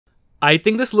I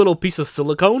think this little piece of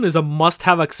silicone is a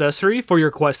must-have accessory for your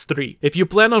Quest 3 if you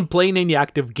plan on playing any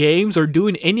active games or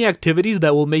doing any activities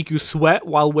that will make you sweat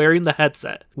while wearing the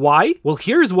headset. Why? Well,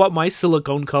 here's what my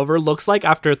silicone cover looks like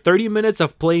after 30 minutes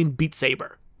of playing Beat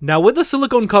Saber. Now with the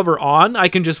silicone cover on, I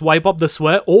can just wipe up the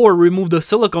sweat or remove the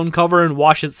silicone cover and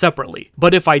wash it separately.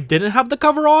 But if I didn't have the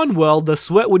cover on, well, the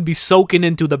sweat would be soaking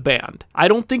into the band. I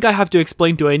don't think I have to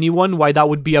explain to anyone why that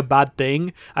would be a bad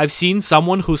thing. I've seen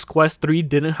someone whose Quest 3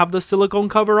 didn't have the silicone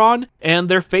cover on, and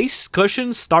their face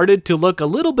cushions started to look a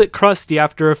little bit crusty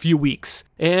after a few weeks.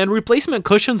 And replacement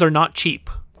cushions are not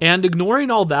cheap. And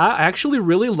ignoring all that, I actually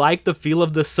really like the feel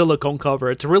of the silicone cover.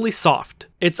 It's really soft.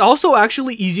 It's also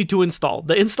actually easy to install.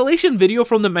 The installation video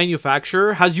from the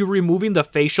manufacturer has you removing the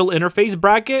facial interface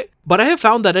bracket, but I have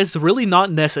found that it's really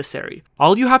not necessary.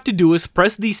 All you have to do is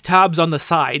press these tabs on the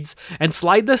sides and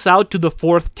slide this out to the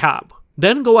 4th tab.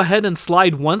 Then go ahead and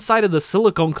slide one side of the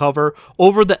silicone cover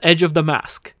over the edge of the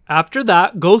mask. After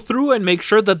that, go through and make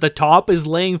sure that the top is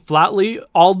laying flatly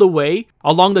all the way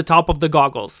along the top of the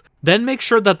goggles. Then make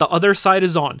sure that the other side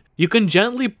is on. You can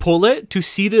gently pull it to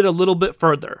seat it a little bit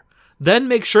further. Then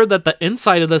make sure that the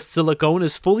inside of the silicone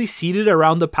is fully seated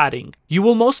around the padding. You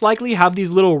will most likely have these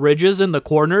little ridges in the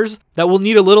corners that will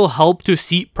need a little help to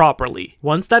seat properly.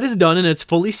 Once that is done and it's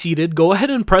fully seated, go ahead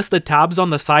and press the tabs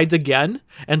on the sides again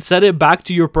and set it back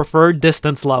to your preferred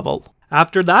distance level.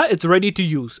 After that, it's ready to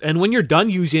use, and when you're done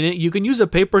using it, you can use a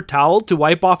paper towel to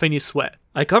wipe off any sweat.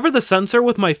 I cover the sensor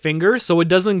with my finger so it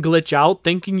doesn't glitch out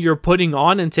thinking you're putting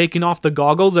on and taking off the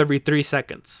goggles every 3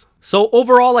 seconds. So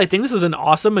overall, I think this is an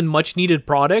awesome and much needed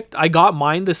product. I got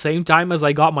mine the same time as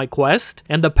I got my Quest,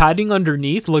 and the padding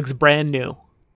underneath looks brand new.